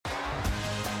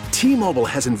T-Mobile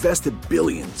has invested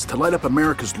billions to light up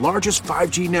America's largest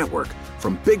 5G network,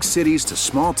 from big cities to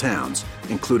small towns,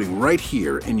 including right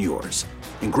here in yours.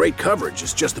 And great coverage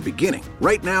is just the beginning.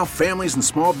 Right now, families and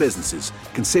small businesses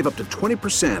can save up to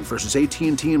 20% versus AT&T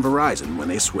and Verizon when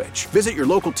they switch. Visit your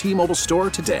local T-Mobile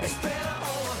store today.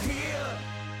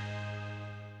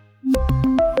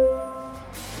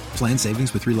 Plan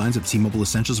savings with 3 lines of T-Mobile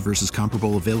Essentials versus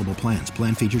comparable available plans.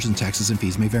 Plan features and taxes and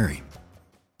fees may vary.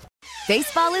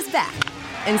 Baseball is back,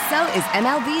 and so is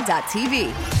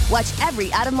MLB.tv. Watch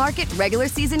every out-of-market regular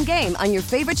season game on your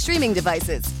favorite streaming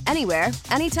devices, anywhere,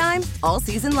 anytime, all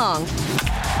season long.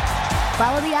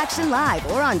 Follow the action live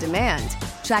or on demand.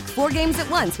 Track 4 games at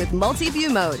once with multi-view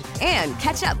mode and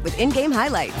catch up with in-game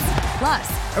highlights.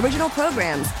 Plus, original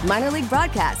programs, minor league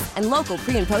broadcasts, and local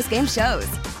pre- and post-game shows.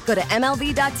 Go to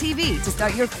MLB.tv to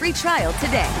start your free trial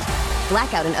today.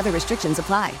 Blackout and other restrictions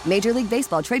apply. Major League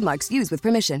Baseball trademarks used with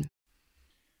permission.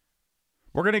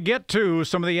 We're going to get to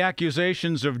some of the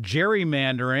accusations of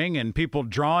gerrymandering and people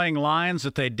drawing lines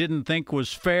that they didn't think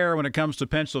was fair when it comes to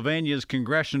Pennsylvania's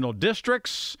congressional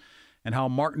districts, and how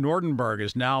Mark Nordenberg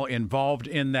is now involved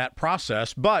in that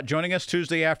process. But joining us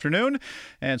Tuesday afternoon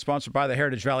and sponsored by the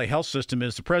Heritage Valley Health System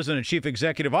is the President and Chief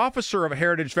Executive Officer of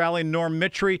Heritage Valley, Norm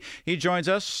Mitry. He joins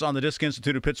us on the Disc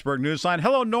Institute of Pittsburgh Newsline.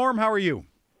 Hello, Norm. How are you?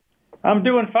 I'm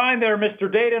doing fine there,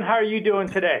 Mr. Dayton. How are you doing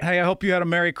today? Hey, I hope you had a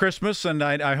Merry Christmas, and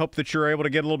I hope that you're able to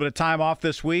get a little bit of time off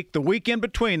this week, the weekend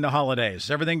between the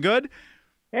holidays. Everything good?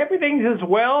 Everything's as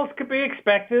well as could be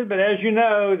expected, but as you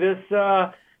know, this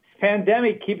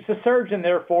pandemic keeps a surge in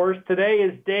there for us. Today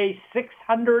is day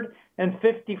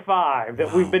 655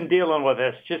 that we've been dealing with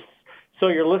this, just so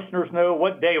your listeners know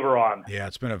what day we're on. Yeah,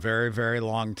 it's been a very, very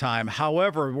long time.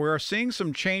 However, we're seeing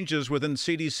some changes within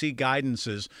CDC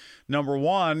guidances. Number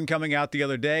one, coming out the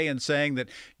other day and saying that,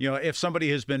 if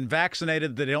somebody has been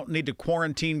vaccinated, they don't need to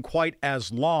quarantine quite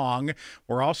as long.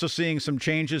 We're also seeing some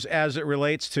changes as it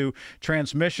relates to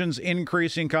transmissions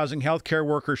increasing, causing healthcare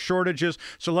worker shortages.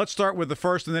 So let's start with the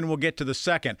first, and then we'll get to the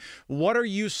second. What are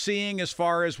you seeing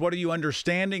what are you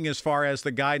understanding as far as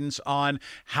the guidance on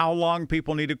how long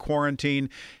people need to quarantine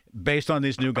based on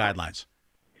these new guidelines?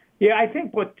 Yeah, I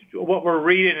think what we're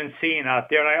reading and seeing out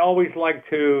there, and I always like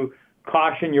to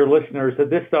caution your listeners that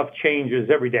this stuff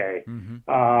changes every day. Mm-hmm.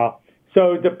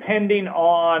 So depending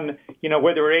on,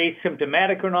 whether you're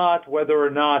asymptomatic or not, whether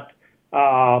or not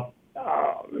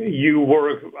you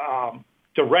were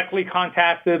directly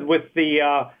contacted with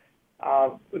the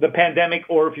pandemic,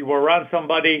 or if you were around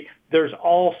somebody, there's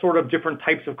all sort of different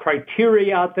types of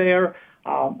criteria out there.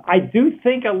 I do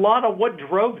think a lot of what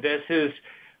drove this is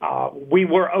we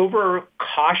were over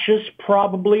cautious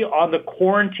probably on the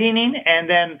quarantining, and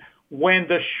then when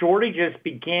the shortages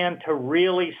began to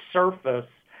really surface,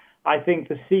 I think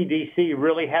the CDC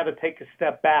really had to take a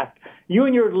step back. You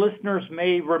and your listeners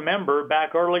may remember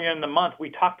back earlier in the month, we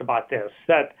talked about this,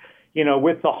 that,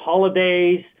 with the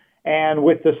holidays and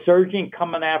with the surging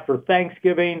coming after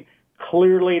Thanksgiving,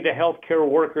 clearly the healthcare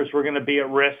workers were going to be at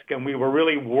risk, and we were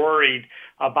really worried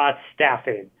about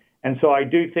staffing. And so I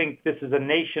do think this is a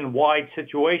nationwide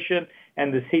situation,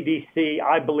 and the CDC,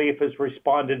 I believe, has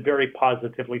responded very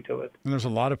positively to it. And there's a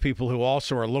lot of people who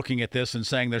also are looking at this and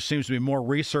saying there seems to be more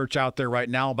research out there right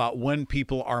now about when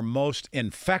people are most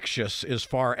infectious as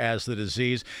far as the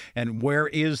disease, and where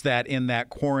is that in that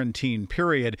quarantine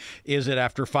period? Is it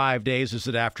after 5 days? Is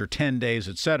it after 10 days,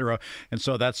 et cetera? And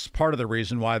so that's part of the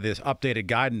reason why this updated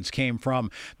guidance came from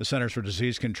the Centers for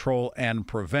Disease Control and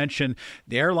Prevention.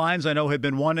 The airlines, I know, have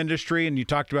been one industry, and you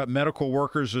talked about medical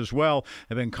workers as well,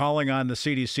 have been calling on the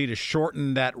CDC to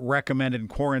shorten that recommended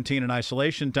quarantine and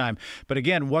isolation time. But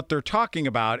again, what they're talking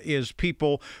about is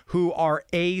people who are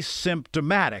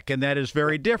asymptomatic, and that is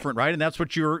very different, right? And that's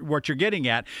what you're getting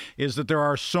at, is that there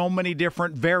are so many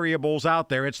different variables out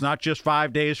there. It's not just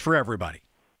 5 days for everybody.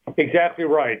 Exactly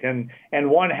right. And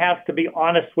one has to be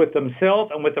honest with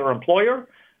themselves and with their employer.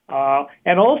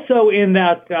 And also in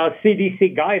that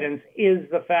CDC guidance is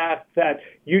the fact that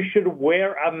you should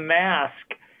wear a mask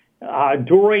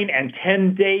during and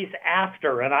 10 days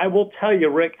after. And I will tell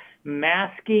you, Rick,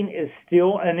 masking is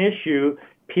still an issue.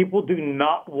 People do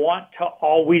not want to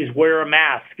always wear a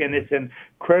mask, and it's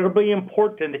incredibly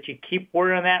important that you keep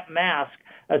wearing that mask,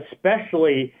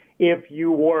 especially if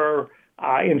you were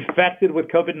infected with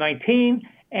COVID-19,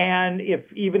 and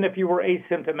even if you were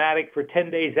asymptomatic for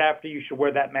 10 days after, you should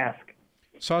wear that mask.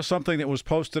 Saw something that was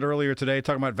posted earlier today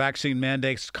talking about vaccine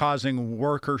mandates causing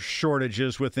worker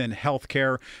shortages within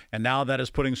healthcare, and now that is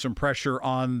putting some pressure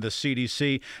on the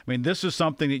CDC. I mean, this is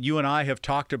something that you and I have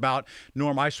talked about,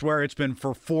 Norm. I swear it's been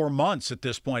for 4 months at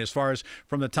this point, as far as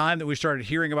from the time that we started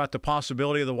hearing about the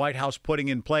possibility of the White House putting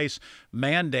in place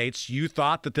mandates. You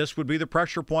thought that this would be the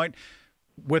pressure point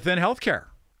within healthcare.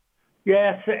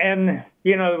 Yes, and,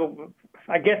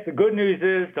 I guess the good news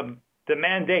is the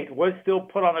mandate was still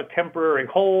put on a temporary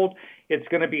hold. It's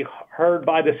going to be heard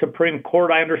by the Supreme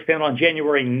Court, I understand, on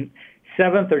January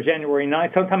 7th or January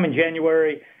 9th, sometime in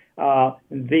January.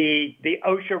 The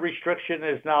OSHA restriction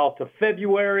is now to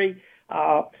February.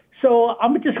 So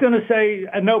I'm just going to say,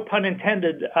 no pun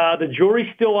intended, the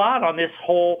jury's still out on this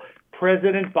whole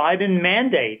President Biden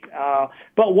mandate.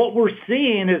 But what we're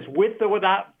seeing is with or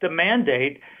without the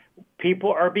mandate,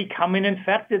 people are becoming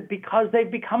infected because they've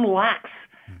become lax.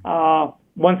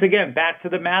 Once again, back to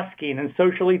the masking and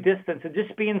socially distanced and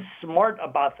just being smart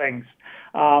about things.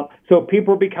 So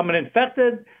people are becoming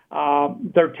infected.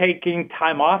 They're taking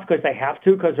time off because they have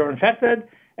to because they're infected.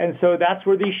 And so that's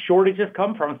where these shortages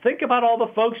come from. Think about all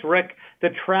the folks, Rick,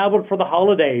 that traveled for the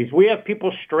holidays. We have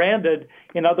people stranded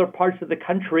in other parts of the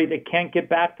country that can't get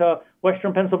back to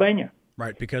Western Pennsylvania.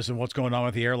 Right, because of what's going on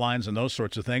with the airlines and those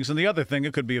sorts of things. And the other thing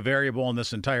that could be a variable in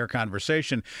this entire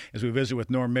conversation as we visit with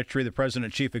Norm Mitry, the President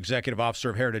and Chief Executive Officer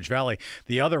of Heritage Valley.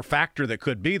 The other factor that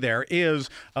could be there is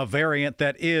a variant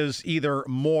that is either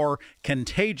more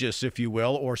contagious, if you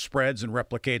will, or spreads and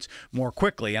replicates more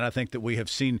quickly. And I think that we have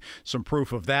seen some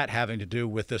proof of that having to do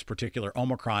with this particular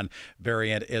Omicron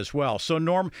variant as well. So,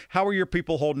 Norm, how are your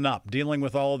people holding up, dealing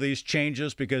with all of these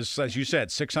changes? Because, as you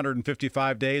said,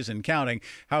 655 days and counting.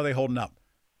 How are they holding up?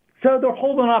 So they're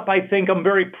holding up, I think. I'm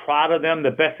very proud of them, the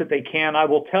best that they can. I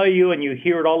will tell you, and you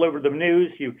hear it all over the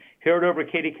news, you hear it over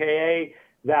KDKA,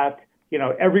 that,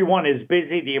 everyone is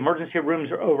busy. The emergency rooms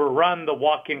are overrun, the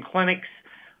walk-in clinics.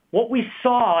 What we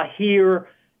saw here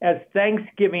as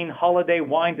Thanksgiving holiday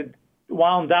wound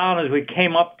down, as we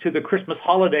came up to the Christmas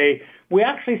holiday, we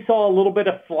actually saw a little bit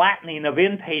of flattening of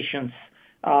inpatients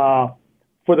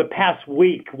for the past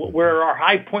week, where our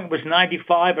high point was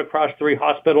 95 across 3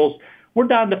 hospitals. We're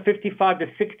down to 55 to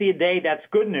 60 a day. That's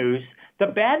good news. The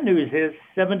bad news is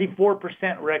 74%,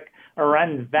 Rick, are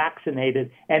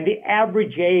unvaccinated, and the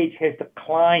average age has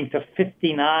declined to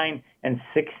 59 and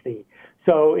 60.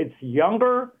 So it's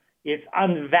younger, it's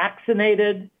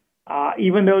unvaccinated,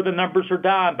 even though the numbers are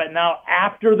down. But now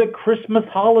after the Christmas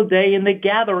holiday and the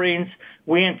gatherings,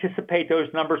 we anticipate those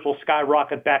numbers will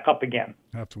skyrocket back up again.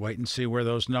 I'll have to wait and see where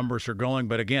those numbers are going.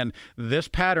 But again, this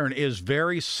pattern is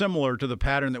very similar to the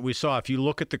pattern that we saw. If you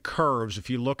look at the curves, if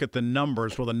you look at the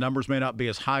numbers, well, the numbers may not be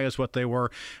as high as what they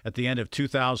were at the end of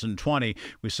 2020.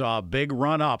 We saw a big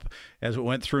run up as it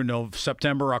went through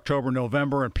September, October,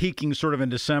 November, and peaking sort of in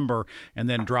December, and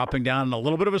then dropping down in a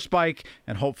little bit of a spike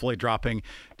and hopefully dropping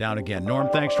down again. Norm,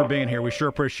 thanks for being here. We sure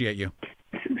appreciate you.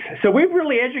 So we've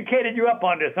really educated you up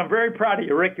on this. I'm very proud of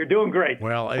you, Rick. You're doing great.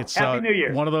 Well, it's Happy New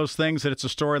Year. One of those things that it's a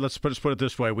story. Let's put it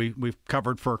this way. We've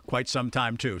covered for quite some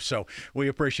time, too. So we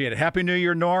appreciate it. Happy New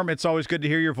Year, Norm. It's always good to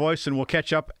hear your voice, and we'll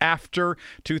catch up after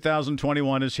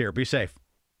 2021 is here. Be safe.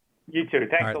 You too.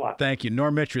 Thanks a lot. Thank you.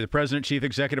 Norm Mitry, the President, Chief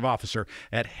Executive Officer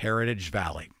at Heritage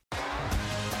Valley.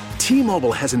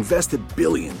 T-Mobile has invested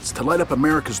billions to light up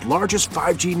America's largest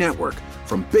 5G network,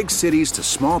 from big cities to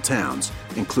small towns,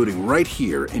 including right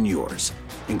here in yours.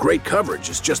 And great coverage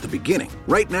is just the beginning.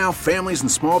 Right now, families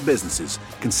and small businesses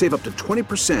can save up to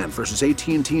 20% versus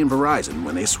AT&T and Verizon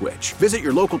when they switch. Visit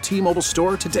your local T-Mobile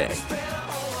store today.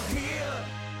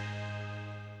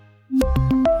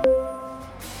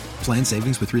 Plan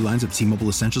savings with 3 lines of T-Mobile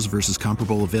Essentials versus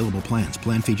comparable available plans.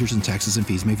 Plan features and taxes and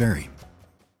fees may vary.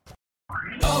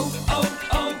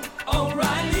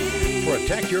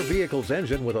 Protect your vehicle's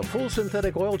engine with a full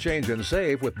synthetic oil change and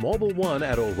save with Mobil 1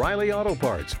 at O'Reilly Auto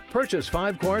Parts. Purchase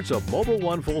 5 quarts of Mobil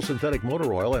 1 full synthetic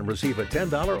motor oil and receive a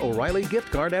 $10 O'Reilly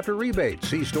gift card after rebate.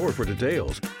 See store for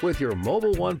details. With your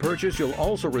Mobil 1 purchase, you'll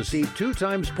also receive 2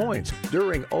 times points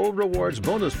during O Rewards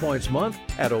Bonus Points Month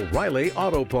at O'Reilly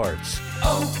Auto Parts.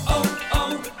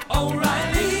 O'Reilly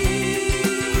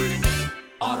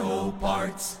Auto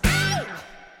Parts.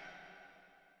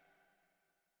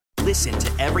 Listen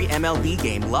to every MLB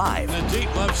game live. In the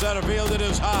deep left center field, it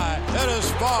is high, it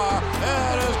is far,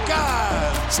 it is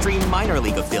gone. Stream minor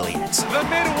league affiliates. The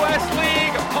Midwest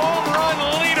League home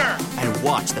run leader. And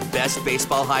watch the best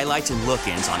baseball highlights and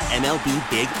look-ins on MLB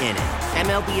Big Inning.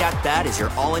 MLB At Bat is your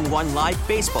all-in-one live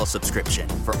baseball subscription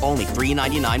for only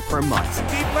 $3.99 per month.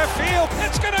 Deep left field,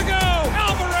 it's gonna go.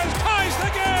 Alvarez ties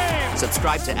the game.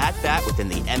 Subscribe to @Bat within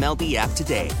the MLB app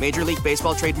today. Major League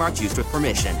Baseball trademarks used with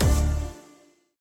permission.